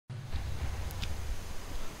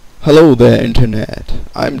Hello there Internet,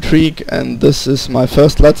 I'm Treek and this is my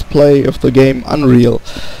first Let's Play of the game Unreal.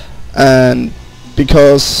 And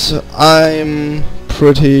because I'm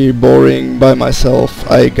pretty boring by myself,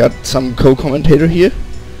 I got some co-commentator here.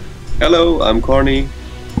 Hello, I'm Corny.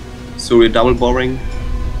 So we're double boring.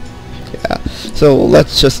 Yeah, so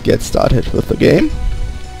let's just get started with the game.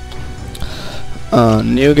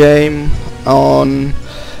 New game on...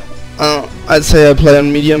 I'd say I play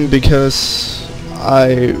on medium because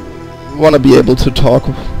I want to be able to talk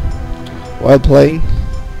while playing.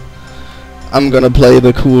 I'm gonna play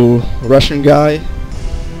the cool Russian guy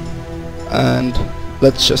and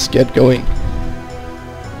let's just get going.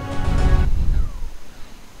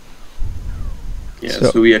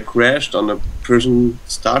 Yeah, so we are crashed on a prison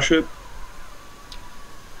starship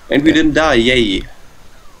and we didn't die, yay!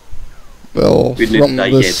 Well, we from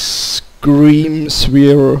the screams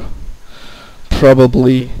we're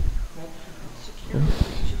probably...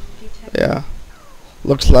 yeah,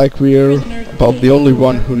 looks like we're about the only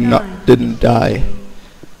one who didn't die.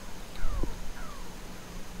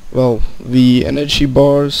 Well, the energy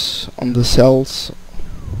bars on the cells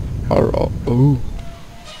are oh.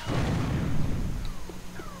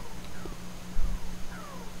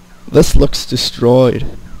 This looks destroyed.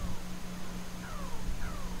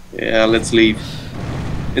 Yeah, let's leave.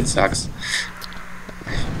 It sucks.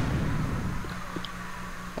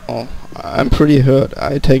 Oh, I'm pretty hurt.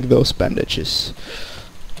 I take those bandages.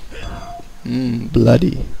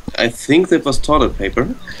 Bloody. I think that was toilet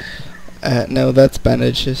paper. No, that's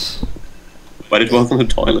bandages. But it was on the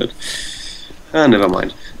toilet. Never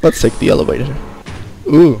mind. Let's take the elevator.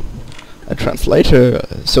 Ooh, a translator.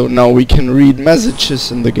 So now we can read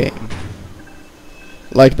messages in the game.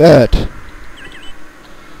 Like that.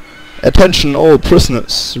 Attention all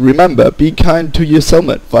prisoners. Remember, be kind to your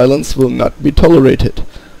cellmate. Violence will not be tolerated.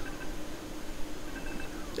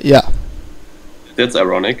 Yeah. That's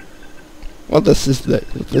ironic. What does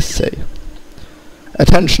this say?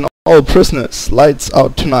 Attention all prisoners. Lights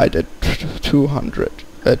out tonight at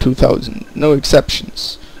 2000. No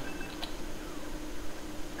exceptions.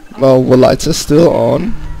 Well, the lights are still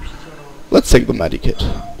on. Let's take the medikit.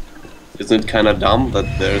 Isn't it kinda dumb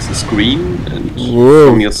that there's a screen and Whoa.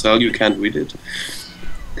 from your cell you can't read it?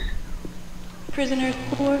 Prisoner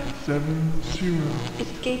 470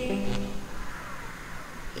 escaping.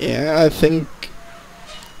 Yeah, I think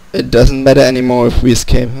it doesn't matter anymore if we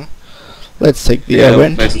escape, huh? Let's take the air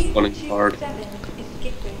vent. The place is falling apart.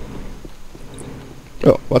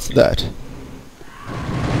 Oh, what's that?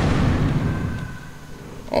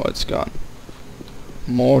 Oh, it's gone.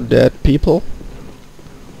 More dead people?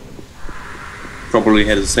 Probably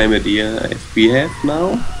had the same idea as we have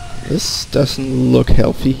now. This doesn't look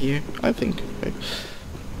healthy here, I think.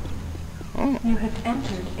 Oh. You have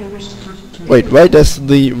entered a restricted Wait, why does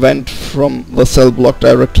the vent from the cell block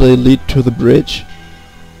directly lead to the bridge?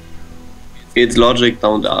 It's logic,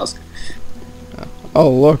 don't ask. Oh,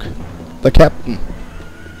 look. The captain.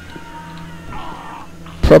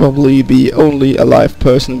 Probably the only alive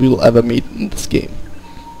person we'll ever meet in this game.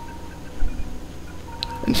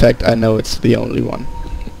 In fact, I know it's the only one.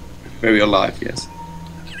 Very alive, yes.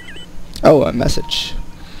 Oh, a message.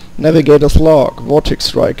 Navigator's log, Vortex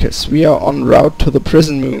Strikers. We are en route to the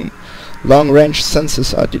prison moon. Long-range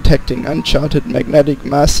sensors are detecting uncharted magnetic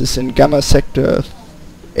masses in Gamma Sector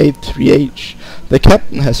 83H. The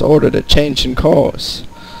captain has ordered a change in course.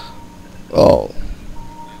 Oh.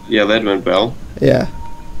 Yeah, that went well. Yeah.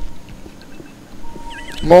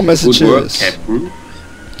 More messages. Good work, Captain.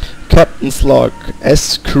 Captain's log,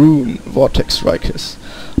 S. Croon, Vortex Strikers.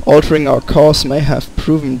 Altering our course may have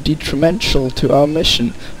proven detrimental to our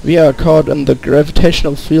mission. We are caught in the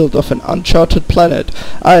gravitational field of an uncharted planet.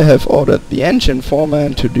 I have ordered the engine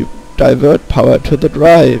foreman to divert power to the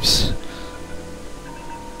drives.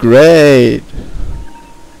 Great!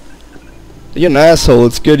 You're an asshole,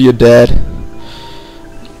 it's good you're dead.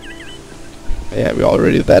 Yeah, we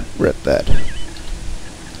already read that.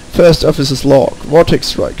 First officer's log, Vortex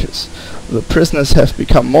Strikers. The prisoners have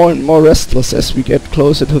become more and more restless as we get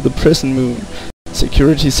closer to the prison moon.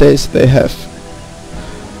 Security says they have,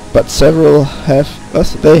 but several have,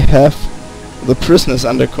 they have the prisoners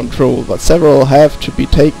under control, but several have to be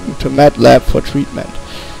taken to Med Lab for treatment.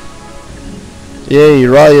 Yay,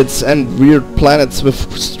 riots and weird planets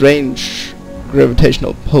with strange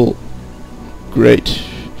gravitational pull. Great.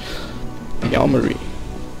 The armory.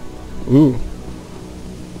 Ooh.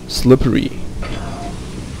 Slippery.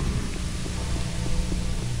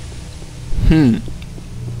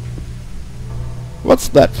 What's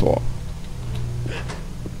that for?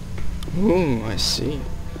 Ooh, I see.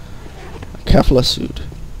 A Kevlar suit.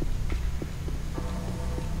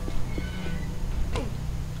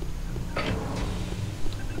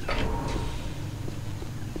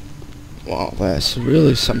 Wow, there's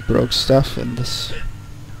really some broke stuff in this.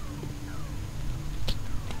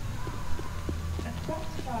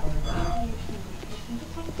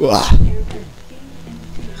 Wow.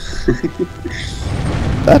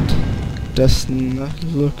 That does not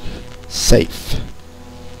look safe.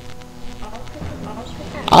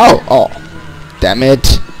 Ow! Oh, damn it!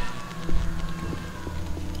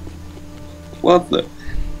 What the?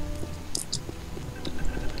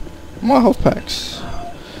 More health packs.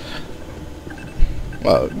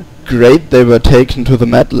 Well, great, they were taken to the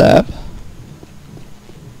med lab.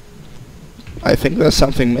 I think there's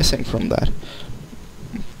something missing from that.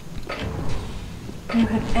 You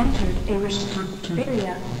have entered a restricted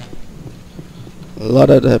area. A lot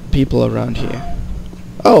of the people around here.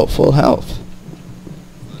 Oh, full health.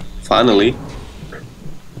 Finally.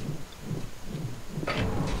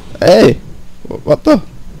 Hey! What the?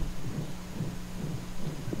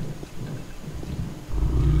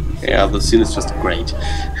 Yeah, the scene is just great.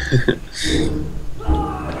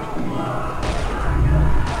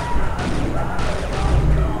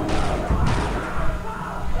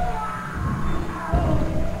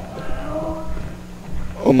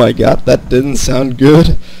 Oh my god, that didn't sound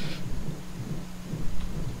good.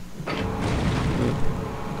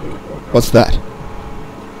 What's that?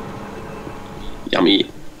 Yummy.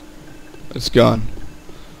 It's gone.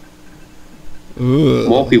 Ooh.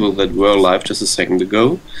 More people that were alive just a second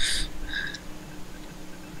ago.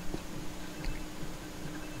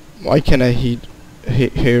 Why can I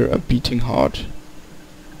hear a beating heart?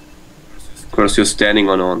 Because you're standing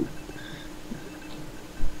on.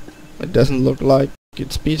 It doesn't look like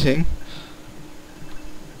it's beating.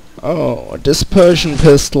 Oh, a dispersion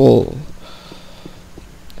pistol.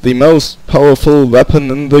 The most powerful weapon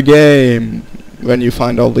in the game. When you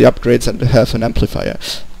find all the upgrades and have an amplifier.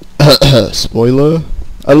 Spoiler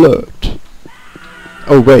alert.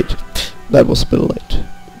 Oh wait, that was a bit late.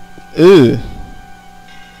 Ew.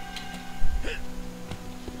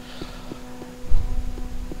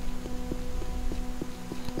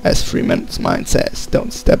 As Freeman's mind says,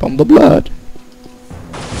 don't step on the blood.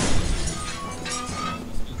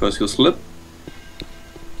 Because you slip.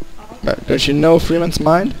 Don't you know Freeman's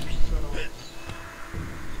mind?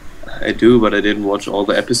 I do, but I didn't watch all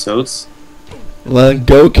the episodes. Well,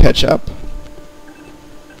 go catch up.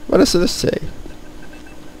 What does this say?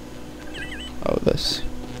 Oh, this.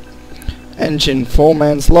 Engine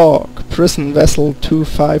 4-man's log. Prison vessel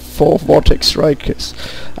 254 vortex strikers.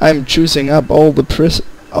 I'm choosing up all the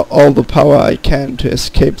power I can to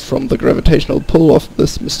escape from the gravitational pull of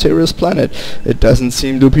this mysterious planet. It doesn't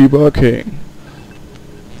seem to be working.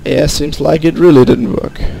 Yeah, seems like it really didn't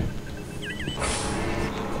work.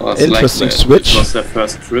 Well, it's Interesting like switch. It was their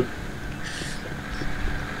first trip.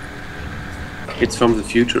 It's from the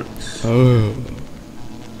future. Oh.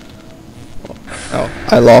 Oh,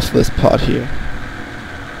 I love this part here.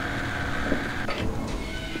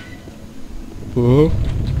 Whoa.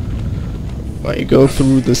 When you go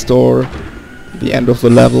through this door, the end of the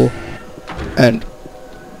level, and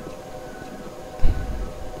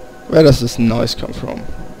where does this noise come from?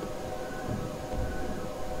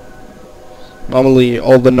 Normally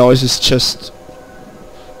all the noise is just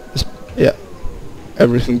yeah,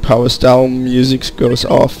 everything powers down, music goes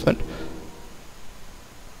off, and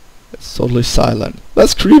it's totally silent.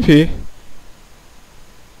 That's creepy.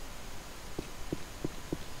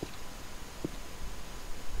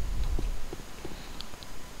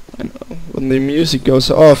 I know, when the music goes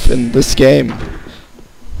off in this game,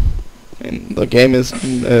 and the game is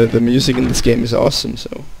the music in this game is awesome.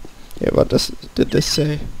 So yeah, what did this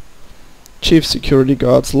say? Chief security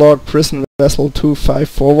guards log prison vessel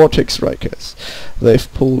 254 vortex strikers.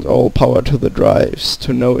 They've pulled all power to the drives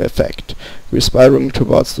to no effect. We're spiraling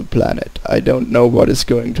towards the planet. I don't know what is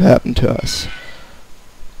going to happen to us.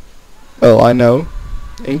 Well, I know.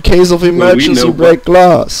 In case of emergency, break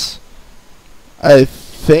glass. I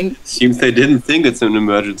think... Seems they didn't think it's an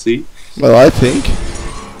emergency. Well, I think.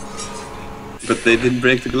 But they didn't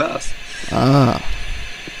break the glass. Ah.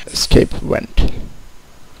 Escape vent.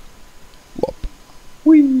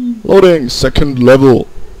 Whee. Loading second level.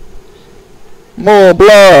 More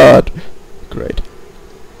blood. Great.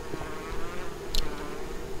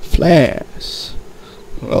 Flares.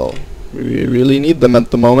 Well, we really need them at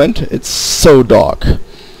the moment. It's so dark.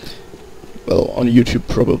 Well, on YouTube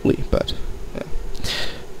probably, but yeah.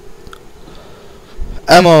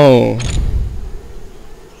 Ammo.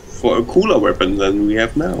 For a cooler weapon than we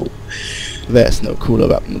have now. There's no cooler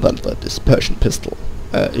weapon than the dispersion pistol.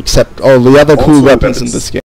 Except all the other cool Also weapons in this game.